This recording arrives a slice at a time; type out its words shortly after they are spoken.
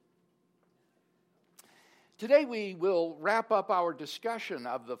Today we will wrap up our discussion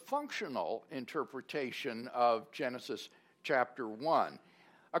of the functional interpretation of Genesis chapter 1.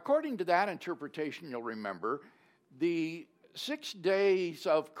 According to that interpretation, you'll remember, the 6 days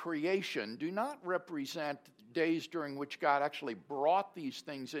of creation do not represent days during which God actually brought these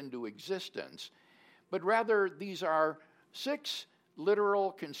things into existence, but rather these are 6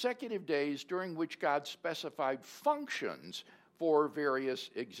 literal consecutive days during which God specified functions for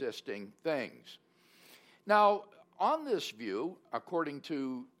various existing things. Now, on this view, according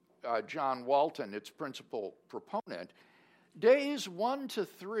to John Walton, its principal proponent, days 1 to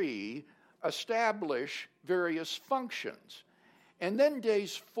 3 establish various functions, and then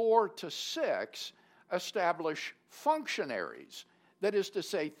days 4 to 6 establish functionaries, that is to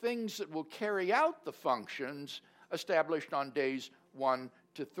say, things that will carry out the functions established on days 1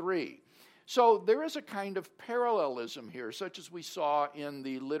 to 3. So there is a kind of parallelism here, such as we saw in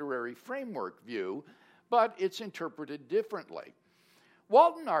the literary framework view, but it's interpreted differently.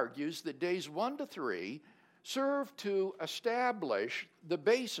 Walton argues that days 1 to 3 serve to establish the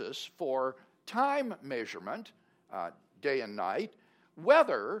basis for time measurement, day and night,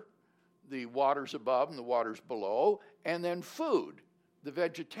 weather, the waters above and the waters below, and then food, the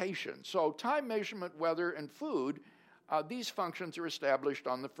vegetation. So time measurement, weather, and food, these functions are established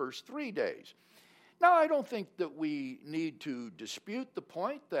on the first 3 days. Now, I don't think that we need to dispute the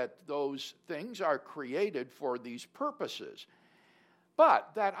point that those things are created for these purposes. But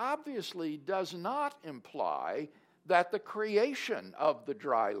that obviously does not imply that the creation of the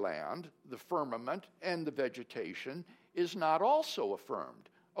dry land, the firmament, and the vegetation is not also affirmed,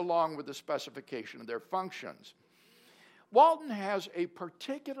 along with the specification of their functions. Walton has a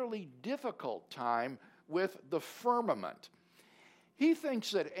particularly difficult time with the firmament. He thinks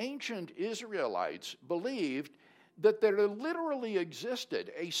that ancient Israelites believed that there literally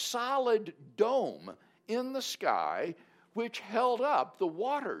existed a solid dome in the sky which held up the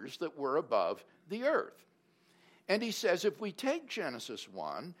waters that were above the earth. And he says if we take Genesis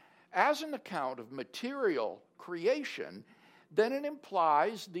 1 as an account of material creation, then it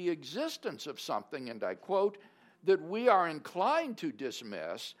implies the existence of something, and I quote, that we are inclined to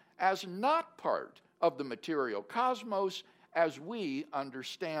dismiss as not part of the material cosmos as we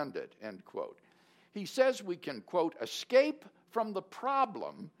understand it, end quote. He says we can, quote, escape from the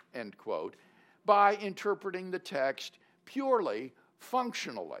problem, end quote, by interpreting the text purely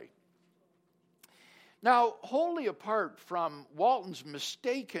functionally. Now, wholly apart from Walton's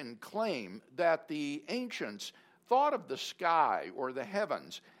mistaken claim that the ancients thought of the sky or the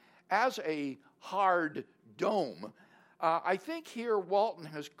heavens as a hard dome, I think here Walton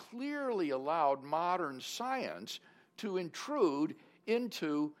has clearly allowed modern science to intrude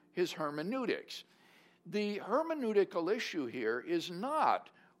into his hermeneutics. The hermeneutical issue here is not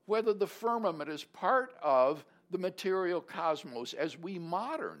whether the firmament is part of the material cosmos as we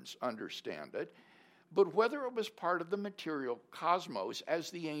moderns understand it, but whether it was part of the material cosmos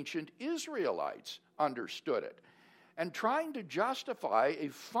as the ancient Israelites understood it. And trying to justify a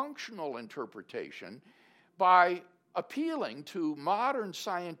functional interpretation by appealing to modern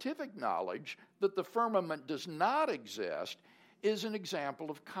scientific knowledge that the firmament does not exist is an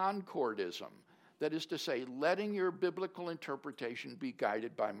example of concordism. That is to say, letting your biblical interpretation be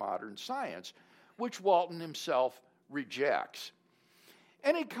guided by modern science, which Walton himself rejects.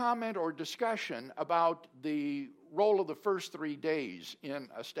 Any comment or discussion about the role of the first 3 days in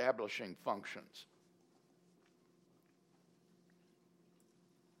establishing functions?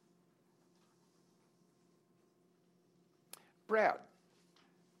 Brad.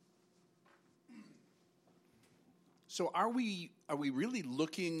 So are we really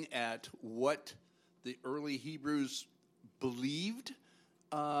looking at what the early Hebrews believed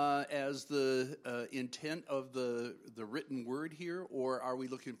as the intent of the written word here, or are we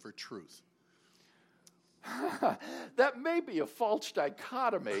looking for truth? That may be a false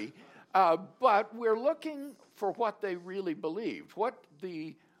dichotomy, but we're looking for what they really believed, what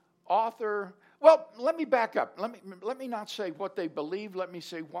the author... Well, let me back up. Let me not say what they believe. Let me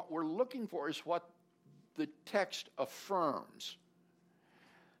say what we're looking for is what the text affirms.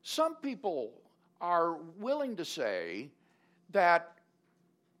 Some people are willing to say that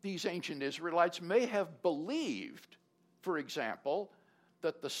these ancient Israelites may have believed, for example,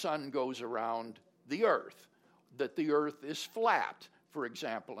 that the sun goes around the earth, that the earth is flat, for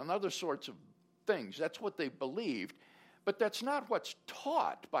example, and other sorts of things. That's what they believed, but that's not what's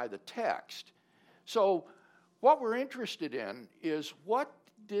taught by the text. So what we're interested in is what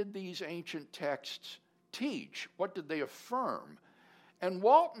did these ancient texts teach? What did they affirm? And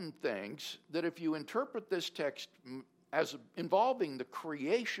Walton thinks that if you interpret this text as involving the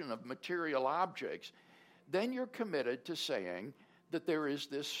creation of material objects, then you're committed to saying that there is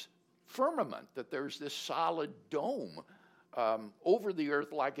this firmament, that there's this solid dome over the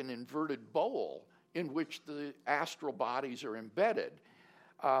earth like an inverted bowl in which the astral bodies are embedded.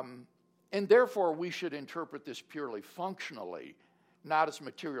 And therefore, we should interpret this purely functionally, not as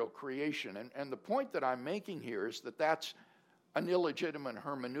material creation. And the point that I'm making here is that that's an illegitimate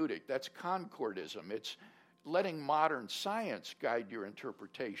hermeneutic. That's concordism. It's letting modern science guide your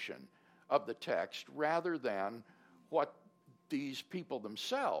interpretation of the text rather than what these people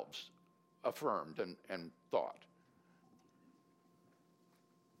themselves affirmed and thought.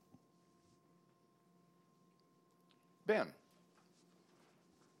 Ben.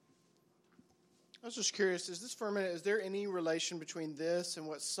 I was just curious, is there any relation between this and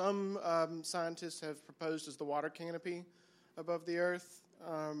what some scientists have proposed as the water canopy above the earth?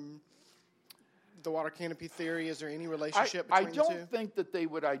 The water canopy theory, is there any relationship between the two? I don't think that they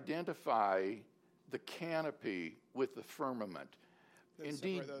would identify the canopy with the firmament.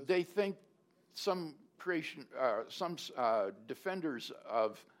 Indeed, they think some defenders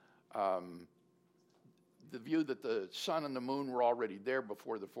of the view that the sun and the moon were already there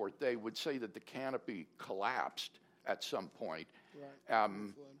before the fourth day would say that the canopy collapsed at some point,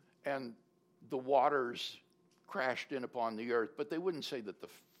 and the waters crashed in upon the earth, but they wouldn't say that the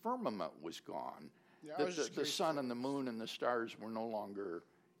firmament was gone, that the sun and the moon and the stars were no longer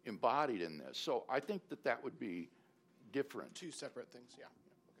embodied in this. So I think that would be different. Two separate things, yeah.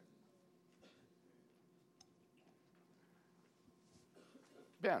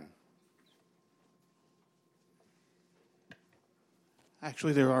 Ben.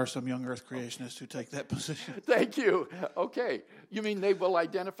 Actually, there are some young Earth creationists who take that position. Thank you. Okay. You mean they will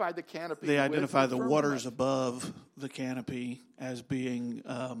identify the canopy? They identify the waters above the canopy as being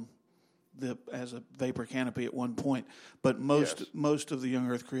as a vapor canopy at one point. But most of the young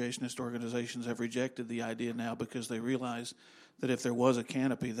Earth creationist organizations have rejected the idea now because they realize that if there was a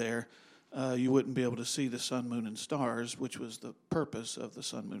canopy there, you wouldn't be able to see the sun, moon, and stars, which was the purpose of the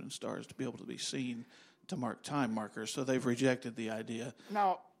sun, moon, and stars, to be able to be seen to mark time markers. So they've rejected the idea.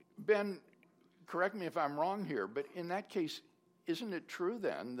 Now, Ben, correct me if I'm wrong here, but in that case, isn't it true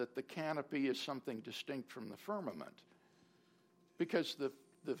then that the canopy is something distinct from the firmament? Because the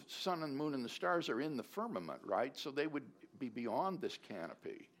sun and moon and the stars are in the firmament, right? So they would be beyond this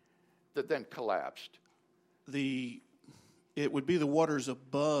canopy that then collapsed. It would be the waters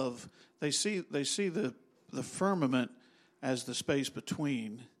above. They see the firmament as the space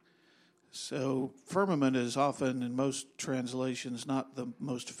between. So firmament is often, in most translations, not the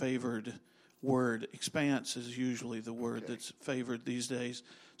most favored word. Expanse is usually the word that's favored these days.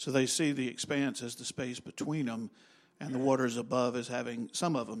 So they see the expanse as the space between them, and the waters above as having,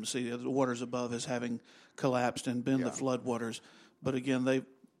 some of them see the waters above as having collapsed and been the flood waters. But again,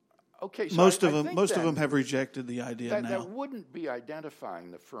 most of them have rejected the idea now. That wouldn't be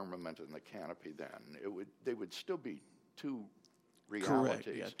identifying the firmament and the canopy then. They would still be two realities. Correct,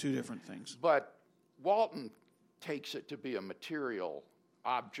 yeah, two different things. But Walton takes it to be a material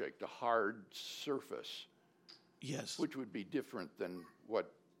object, a hard surface. Yes. Which would be different than what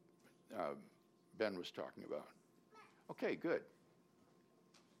Ben was talking about. Okay, good.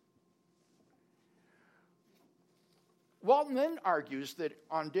 Walton then argues that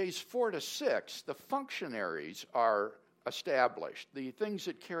on days 4 to 6, the functionaries are established, the things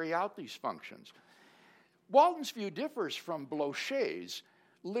that carry out these functions. Walton's view differs from Blocher's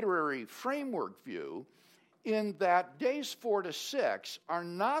literary framework view in that days 4 to 6 are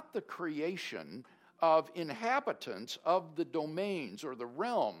not the creation of inhabitants of the domains or the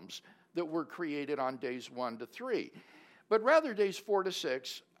realms that were created on days 1 to 3, but rather days 4 to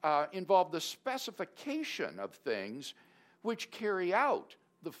 6 involve the specification of things which carry out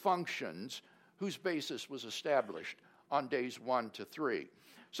the functions whose basis was established on days 1 to 3.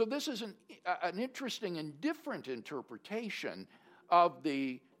 So this is an interesting and different interpretation of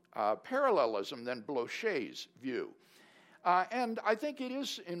the parallelism than Blocher's view. And I think it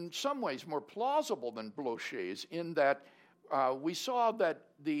is in some ways more plausible than Blocher's in that we saw that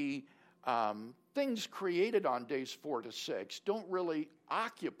the things created on days 4 to 6 don't really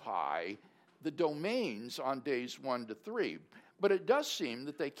occupy the domains on days 1 to 3. But it does seem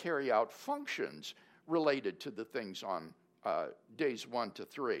that they carry out functions related to the things on days 1 to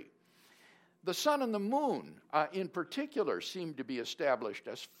 3. The sun and the moon, in particular, seem to be established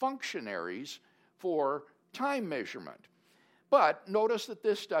as functionaries for time measurement. But notice that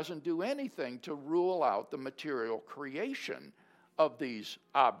this doesn't do anything to rule out the material creation of these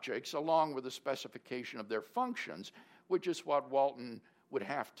objects, along with the specification of their functions, which is what Walton would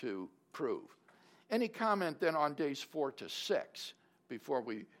have to prove. Any comment then on days 4 to 6 before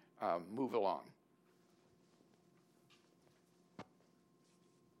we move along?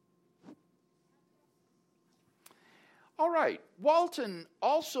 All right. Walton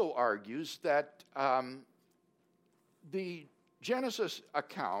also argues that the Genesis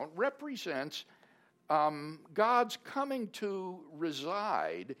account represents God's coming to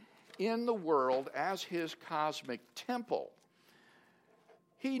reside in the world as his cosmic temple.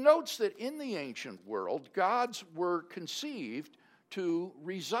 He notes that in the ancient world, gods were conceived to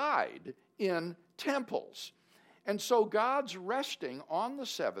reside in temples. And so God's resting on the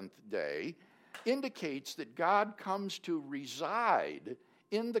seventh day indicates that God comes to reside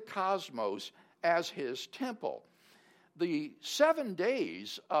in the cosmos as his temple. The 7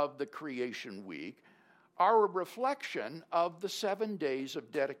 days of the creation week are a reflection of the 7 days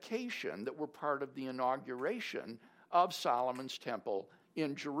of dedication that were part of the inauguration of Solomon's temple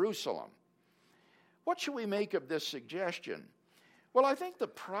in Jerusalem. What should we make of this suggestion? Well, I think the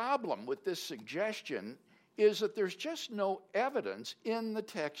problem with this suggestion is that there's just no evidence in the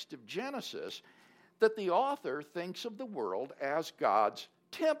text of Genesis that the author thinks of the world as God's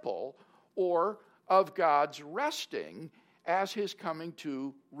temple or of God's resting as his coming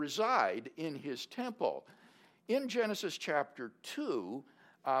to reside in his temple. In Genesis chapter 2,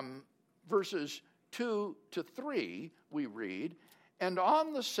 verses 2 to 3, we read, "And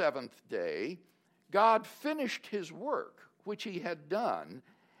on the seventh day, God finished his work which he had done,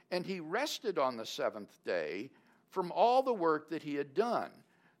 and he rested on the seventh day from all the work that he had done.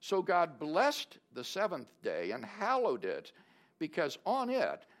 So God blessed the seventh day and hallowed it, because on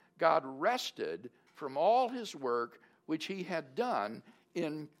it God rested from all his work which he had done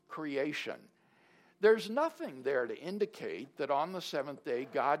in creation." There's nothing there to indicate that on the seventh day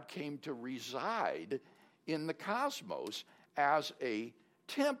God came to reside in the cosmos as a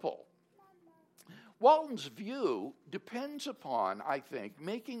temple. Walton's view depends upon, I think,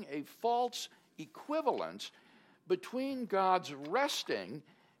 making a false equivalence between God's resting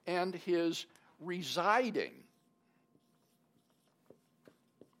and his residing.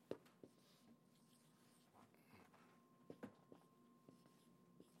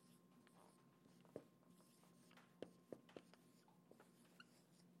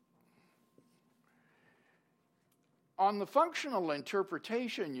 On the functional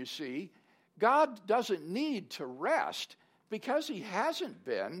interpretation, you see, God doesn't need to rest because he hasn't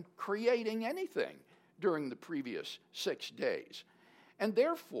been creating anything during the previous 6 days. And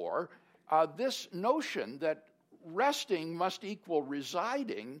therefore, this notion that resting must equal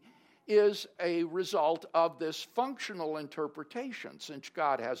residing is a result of this functional interpretation. Since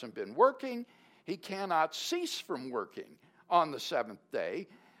God hasn't been working, he cannot cease from working on the seventh day.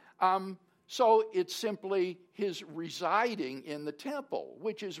 So it's simply his residing in the temple,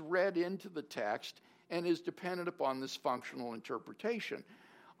 which is read into the text and is dependent upon this functional interpretation.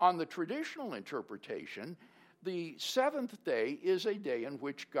 On the traditional interpretation, the seventh day is a day in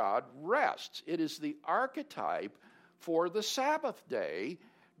which God rests. It is the archetype for the Sabbath day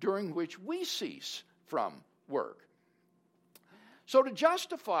during which we cease from work. So to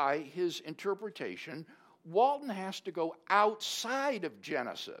justify his interpretation, Walton has to go outside of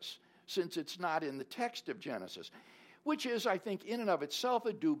Genesis, since it's not in the text of Genesis, which is, I think, in and of itself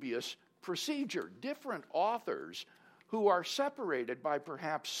a dubious procedure. Different authors who are separated by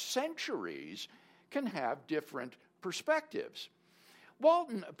perhaps centuries can have different perspectives.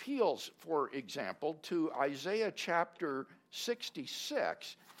 Walton appeals, for example, to Isaiah chapter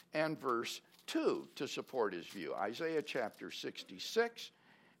 66 and verse 2 to support his view. Isaiah chapter 66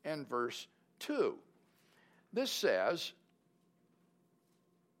 and verse 2. This says,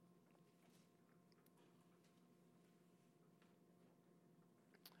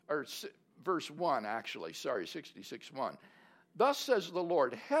 or verse 1 actually, 66:1. "Thus says the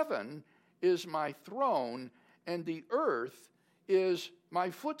Lord, heaven is my throne, and the earth is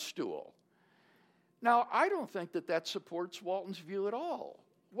my footstool." Now, I don't think that supports Walton's view at all.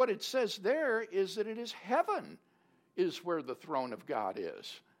 What it says there is that it is heaven is where the throne of God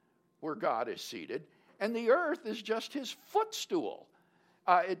is, where God is seated, and the earth is just his footstool.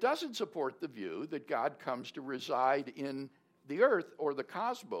 It doesn't support the view that God comes to reside in the earth or the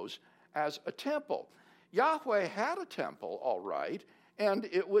cosmos as a temple. Yahweh had a temple, all right, and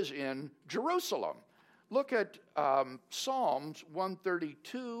it was in Jerusalem. Look at Psalms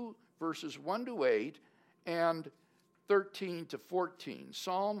 132, verses 1 to 8, and 13 to 14.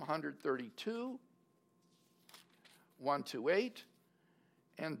 Psalm 132, 1 to 8,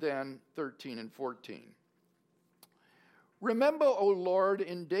 and then 13 and 14. "Remember, O Lord,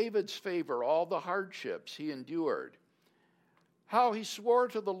 in David's favor all the hardships he endured, how he swore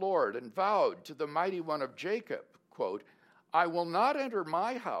to the Lord and vowed to the Mighty One of Jacob, quote, I will not enter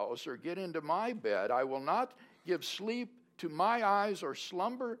my house or get into my bed. I will not give sleep to my eyes or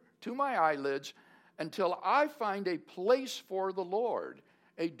slumber to my eyelids until I find a place for the Lord,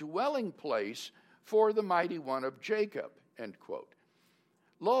 a dwelling place for the mighty one of Jacob." End quote.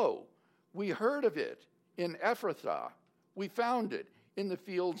 "Lo, we heard of it in Ephrathah. We found it in the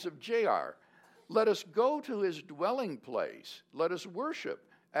fields of Jaar. Let us go to his dwelling place. Let us worship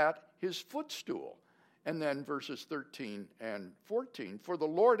at his footstool." And then verses 13 and 14. "For the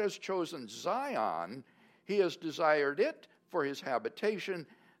Lord has chosen Zion. He has desired it for his habitation.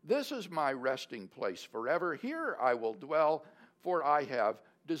 This is my resting place forever. Here I will dwell, for I have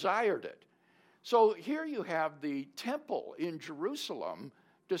desired it." So here you have the temple in Jerusalem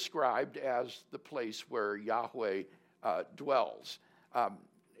described as the place where Yahweh dwells,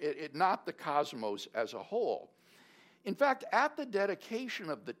 not the cosmos as a whole. In fact, at the dedication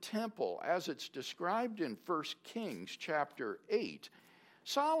of the temple, as it's described in 1 Kings chapter 8,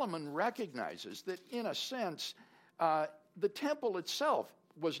 Solomon recognizes that, in a sense, the temple itself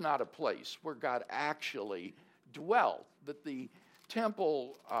was not a place where God actually dwelt, that the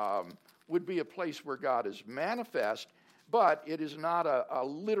temple would be a place where God is manifest, but it is not a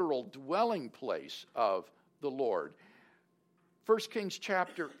literal dwelling place of the Lord. 1 Kings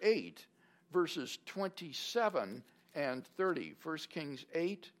chapter 8, verses 27 and 30. 1 Kings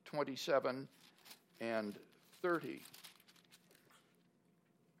 8, 27 and 30.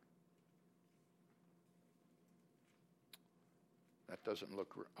 That doesn't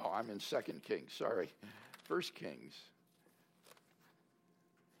look... Oh, I'm in 2 Kings, sorry. 1 Kings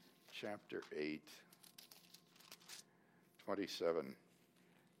chapter 8, 27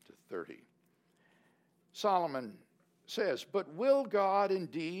 to 30. Solomon says, "But will God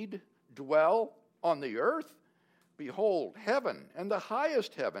indeed dwell on the earth? Behold, heaven and the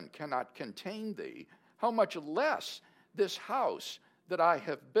highest heaven cannot contain thee. How much less this house that I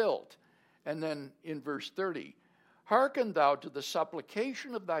have built?" And then in verse 30, "Hearken thou to the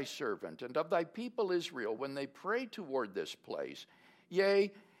supplication of thy servant and of thy people Israel when they pray toward this place.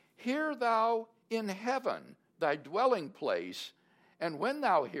 Yea, hear thou in heaven thy dwelling place, and when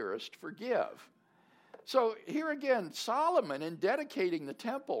thou hearest, forgive." So here again, Solomon, in dedicating the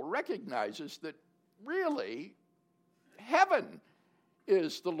temple, recognizes that really heaven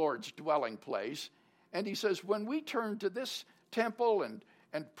is the Lord's dwelling place. And he says, when we turn to this temple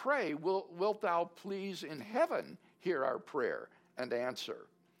and pray, wilt thou please in heaven hear our prayer and answer?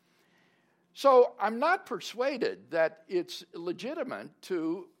 So I'm not persuaded that it's legitimate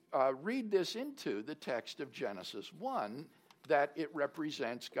to read this into the text of Genesis 1, that it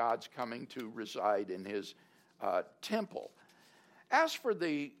represents God's coming to reside in his temple. As for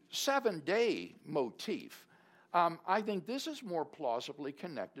the 7-day motif, I think this is more plausibly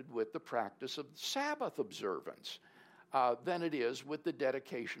connected with the practice of Sabbath observance than it is with the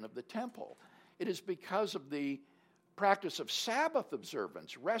dedication of the temple. It is because of the practice of Sabbath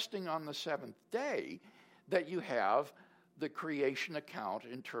observance, resting on the seventh day, that you have the creation account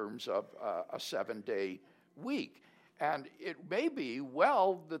in terms of a 7-day week. And it may be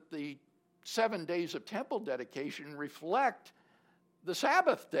well that the 7 days of temple dedication reflect the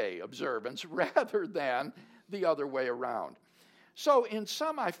Sabbath day observance rather than the other way around. So in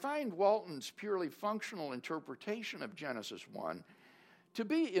sum, I find Walton's purely functional interpretation of Genesis 1 to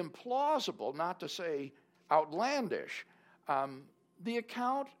be implausible, not to say outlandish. The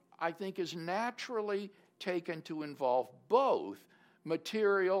account, I think, is naturally taken to involve both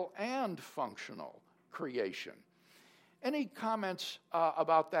material and functional creation. Any comments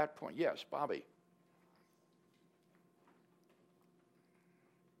about that point? Yes, Bobby.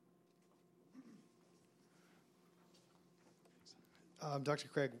 Dr.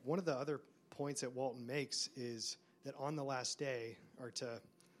 Craig, one of the other points that Walton makes is that on the last day, or to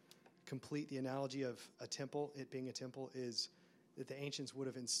complete the analogy of a temple, it being a temple, is that the ancients would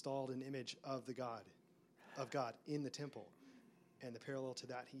have installed an image of God in the temple. And the parallel to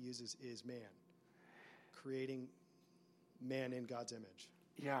that he uses is man, creating man in God's image.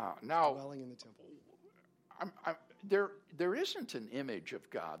 Yeah. Now, dwelling in the temple. There isn't an image of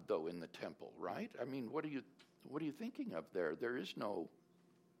God though in the temple, right? I mean, what are you thinking of there? There is no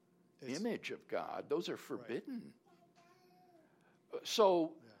image of God. Those are forbidden. Right.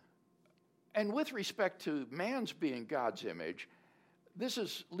 So, and with respect to man's being God's image,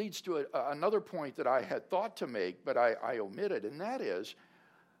 this leads to another point that I had thought to make, but I omitted, and that is,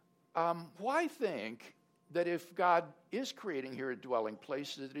 why think that if God is creating here a dwelling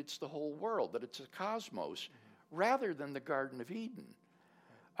place, that it's the whole world, that it's a cosmos, rather than the Garden of Eden?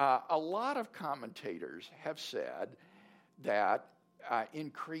 A lot of commentators have said that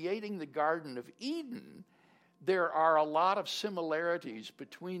in creating the Garden of Eden, there are a lot of similarities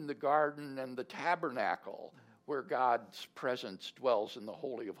between the garden and the tabernacle, where God's presence dwells in the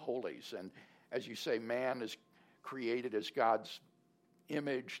Holy of Holies. as you say, man is created as God's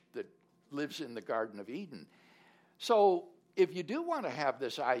image that lives in the Garden of Eden. So if you do want to have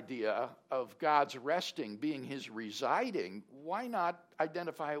this idea of God's resting being his residing, why not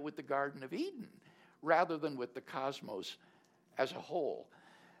identify it with the Garden of Eden rather than with the cosmos as a whole?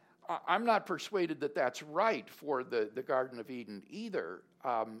 I'm not persuaded that that's right for the Garden of Eden either.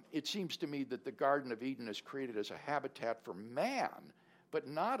 It seems to me that the Garden of Eden is created as a habitat for man, but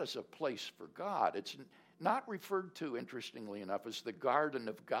not as a place for God. It's not referred to, interestingly enough, as the Garden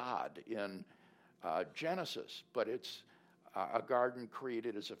of God in Genesis, but it's a garden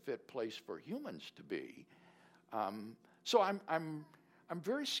created as a fit place for humans to be. So I'm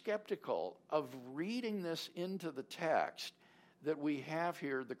very skeptical of reading this into the text that we have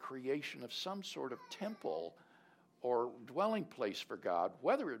here the creation of some sort of temple or dwelling place for God,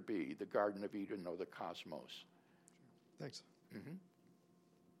 whether it be the Garden of Eden or the cosmos. Thanks. Mm-hmm.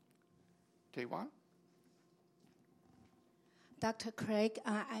 Taewon? Dr. Craig,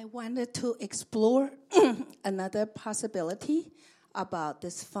 I wanted to explore another possibility about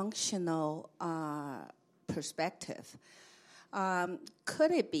this functional perspective.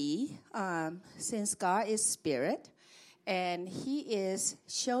 Could it be, since God is spirit, and he is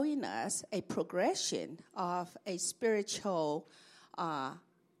showing us a progression of a spiritual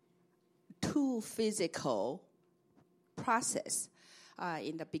to physical process.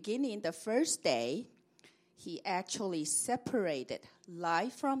 In the beginning, the first day, he actually separated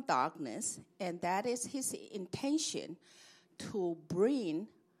light from darkness, and that is his intention to bring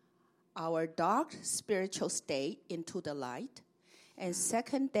our dark spiritual state into the light. And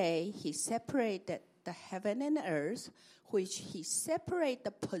second day, he separated the heaven and earth, which he separated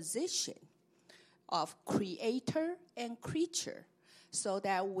the position of creator and creature so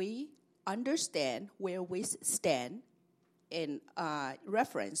that we understand where we stand in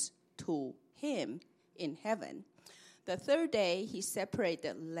reference to him in heaven. The third day, he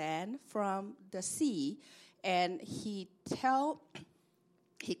separated land from the sea, and he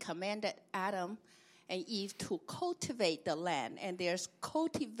commanded Adam and Eve to cultivate the land. And there's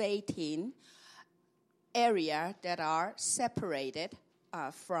cultivating area that are separated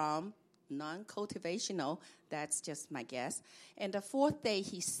from non-cultivational. That's just my guess. And the fourth day,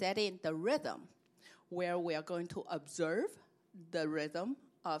 he set in the rhythm, where we are going to observe the rhythm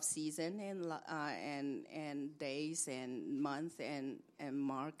of season and days and month and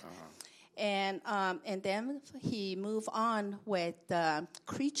mark. Uh-huh. And then he moved on with the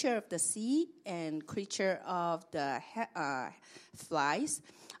creature of the sea and creature of the flies.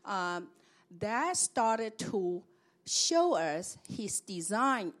 That started to show us his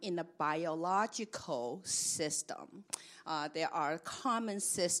design in a biological system. There are common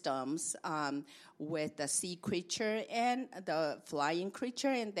systems with the sea creature and the flying creature,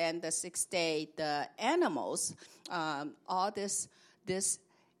 and then the sixth day, the animals. All this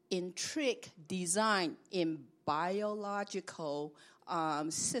intricate design in biological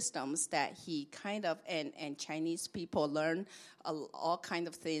systems that he kind of, and Chinese people learn all kind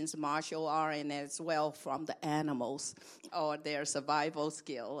of things, martial art, and as well from the animals or their survival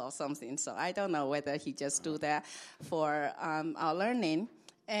skill or something. So I don't know whether he just do that for our learning.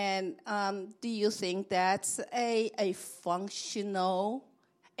 And do you think that's a functional?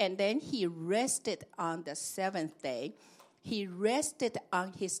 And then he rested on the seventh day. He rested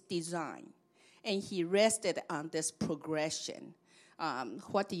on his design, and he rested on this progression.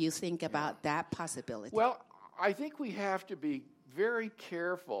 What do you think about that possibility? Well, I think we have to be very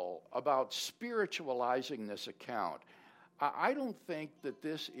careful about spiritualizing this account. I don't think that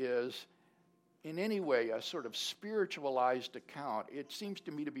this is in any way a sort of spiritualized account. It seems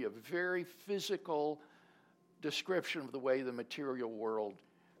to me to be a very physical description of the way the material world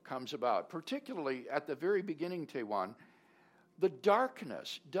comes about. Particularly at the very beginning, Taewon, the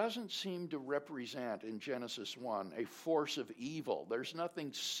darkness doesn't seem to represent in Genesis 1 a force of evil. There's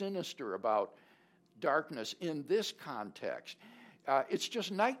nothing sinister about darkness in this context. It's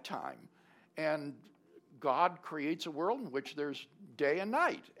just nighttime. And God creates a world in which there's day and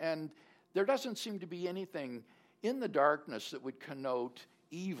night. And there doesn't seem to be anything in the darkness that would connote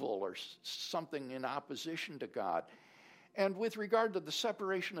evil or something in opposition to God. And with regard to the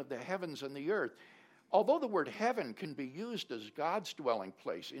separation of the heavens and the earth, although the word heaven can be used as God's dwelling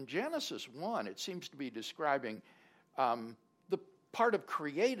place, in Genesis 1 it seems to be describing the part of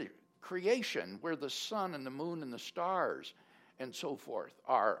creation where the sun and the moon and the stars and so forth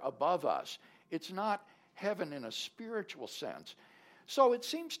are above us. It's not heaven in a spiritual sense. So it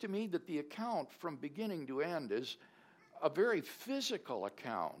seems to me that the account from beginning to end is a very physical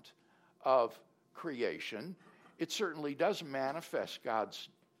account of creation. It certainly does manifest God's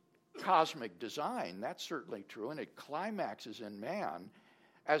cosmic design. That's certainly true, and it climaxes in man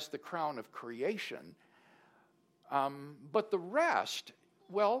as the crown of creation. But the rest,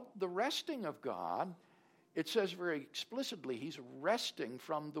 well, the resting of God, it says very explicitly he's resting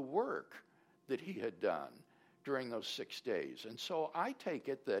from the work that he had done during those 6 days. And so I take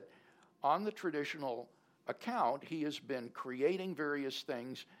it that on the traditional account, he has been creating various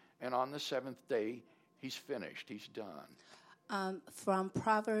things, and on the seventh day, he's finished, he's done. From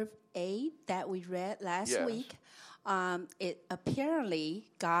Proverbs 8 that we read last Yes. week, it apparently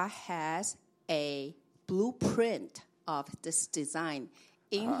God has a blueprint of this design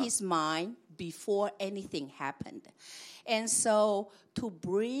in his mind before anything happened. And so to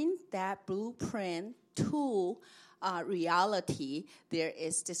bring that blueprint to reality, there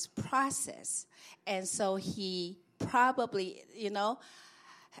is this process. And so he probably,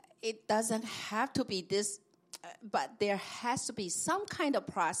 it doesn't have to be this, but there has to be some kind of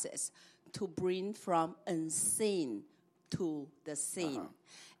process to bring from unseen to the seen.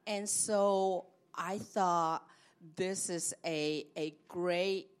 And so I thought this is a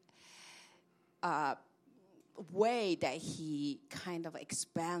great way that he kind of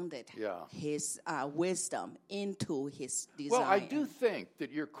expanded his wisdom into his design. Well, I do think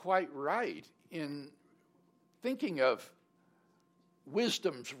that you're quite right in thinking of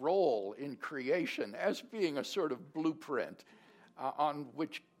wisdom's role in creation as being a sort of blueprint on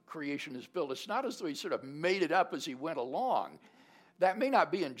which creation is built. It's not as though he sort of made it up as he went along. That may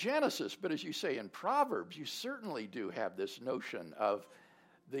not be in Genesis, but as you say in Proverbs, you certainly do have this notion of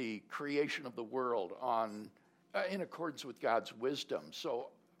the creation of the world in accordance with God's wisdom. So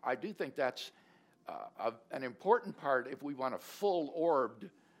I do think that's an important part if we want a full-orbed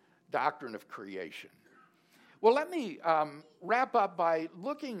doctrine of creation. Well, let me wrap up by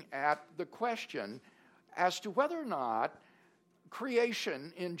looking at the question as to whether or not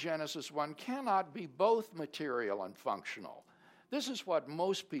creation in Genesis 1 cannot be both material and functional. This is what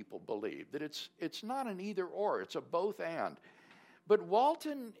most people believe, that it's not an either or, it's a both and. But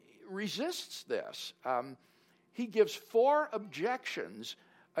Walton resists this. He gives 4 objections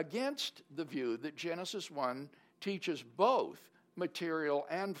against the view that Genesis 1 teaches both material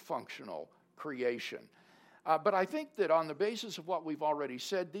and functional creation. But I think that on the basis of what we've already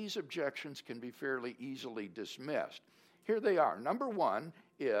said, these objections can be fairly easily dismissed. Here they are. Number 1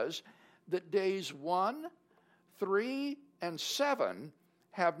 is that days 1, 3, and 7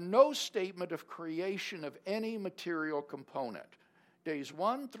 have no statement of creation of any material component. Days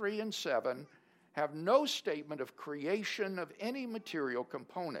 1, 3, and 7 have no statement of creation of any material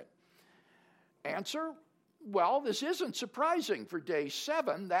component. Answer? Well, this isn't surprising. For day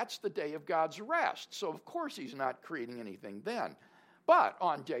 7, that's the day of God's rest. So, of course, he's not creating anything then. But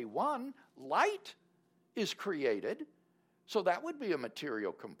on day 1, light is created, so that would be a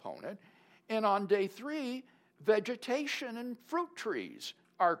material component. And on day 3, vegetation and fruit trees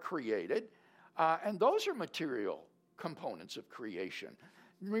are created, and those are material components of creation.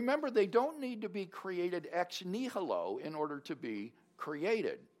 Remember, they don't need to be created ex nihilo in order to be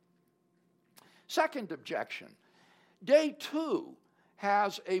created. Second objection, day 2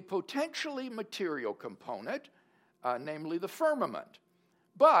 has a potentially material component, namely the firmament.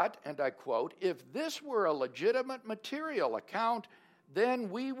 But, and I quote, if this were a legitimate material account, then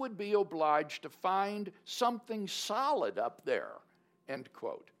we would be obliged to find something solid up there, end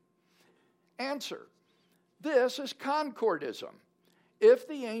quote. Answer, this is concordism. If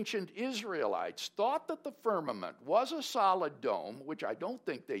the ancient Israelites thought that the firmament was a solid dome, which I don't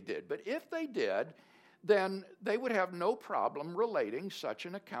think they did, but if they did, then they would have no problem relating such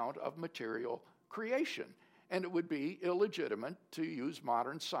an account of material creation. And it would be illegitimate to use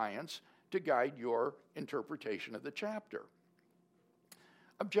modern science to guide your interpretation of the chapter.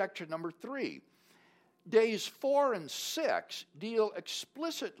 Objection number 3. Days 4 and 6 deal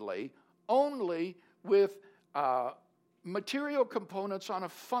explicitly only with material components on a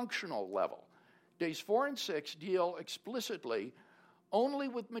functional level. Days 4 and 6 deal explicitly only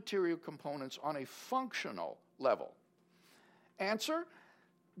with material components on a functional level. Answer,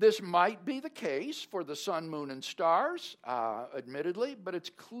 this might be the case for the sun, moon, and stars, admittedly, but it's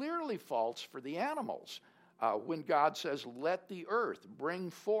clearly false for the animals. When God says, let the earth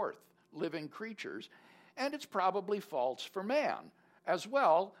bring forth living creatures, and it's probably false for man as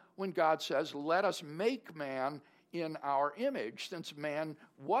well when God says, let us make man in our image, since man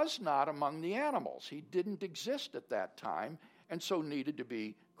was not among the animals. He didn't exist at that time, and so needed to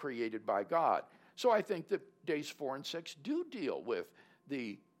be created by God. So I think that days 4 and 6 do deal with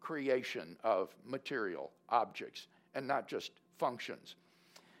the creation of material objects and not just functions.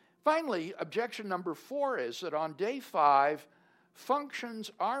 Finally, objection number 4 is that on day 5,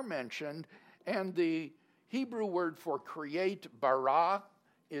 functions are mentioned, and the Hebrew word for create, bara,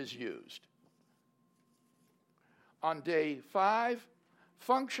 is used. On day 5,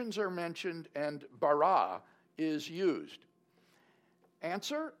 functions are mentioned and bara is used.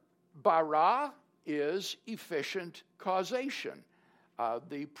 Answer, bara is efficient causation,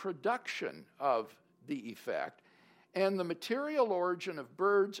 the production of the effect. And the material origin of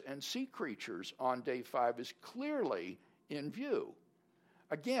birds and sea creatures on day 5 is clearly in view.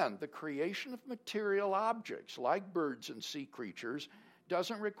 Again, the creation of material objects like birds and sea creatures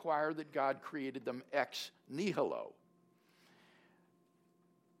doesn't require that God created them ex nihilo.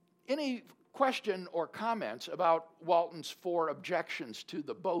 Any question or comments about Walton's 4 objections to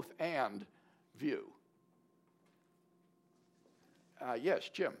the both and view? Yes,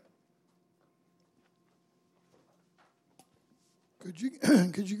 Jim. Could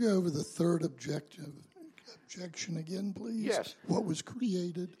you go over the third objection again, please? Yes. What was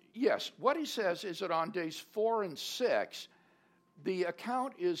created? Yes. What he says is that on days 4 and 6, the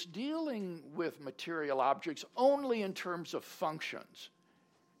account is dealing with material objects only in terms of functions.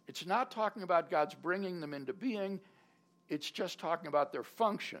 It's not talking about God's bringing them into being. It's just talking about their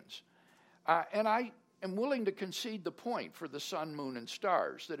functions. And I am willing to concede the point for the sun, moon, and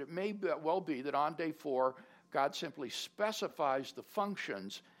stars, that it may well be that on day 4, God simply specifies the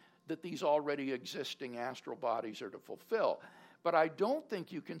functions that these already existing astral bodies are to fulfill. But I don't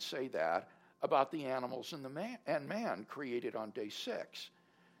think you can say that about the animals and man created on day 6.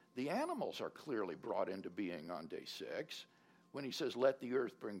 The animals are clearly brought into being on day 6 when he says, let the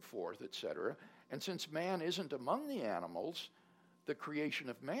earth bring forth, etc. And since man isn't among the animals, the creation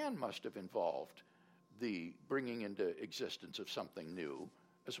of man must have involved the bringing into existence of something new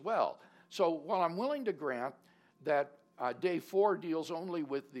as well. So while I'm willing to grant that day 4 deals only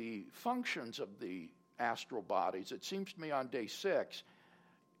with the functions of the astral bodies, it seems to me on day 6,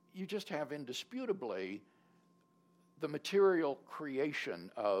 you just have indisputably the material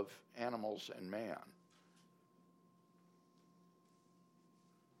creation of animals and man.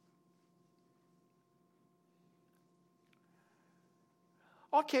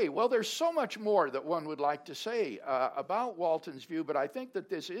 Okay, well, there's so much more that one would like to say about Walton's view, but I think that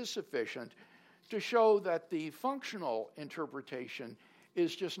this is sufficient to show that the functional interpretation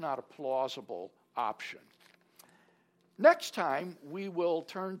is just not a plausible option. Next time, we will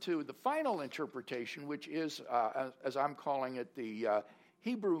turn to the final interpretation, which is, as I'm calling it, the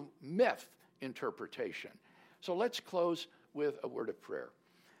Hebrew myth interpretation. So let's close with a word of prayer.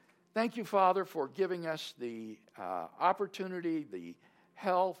 Thank you, Father, for giving us the opportunity, the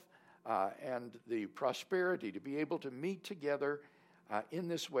health, and the prosperity to be able to meet together in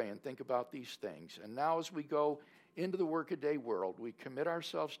this way and think about these things. And now as we go into the workaday world, we commit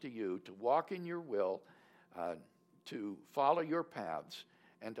ourselves to you to walk in your will, to follow your paths,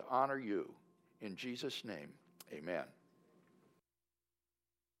 and to honor you. In Jesus' name, amen.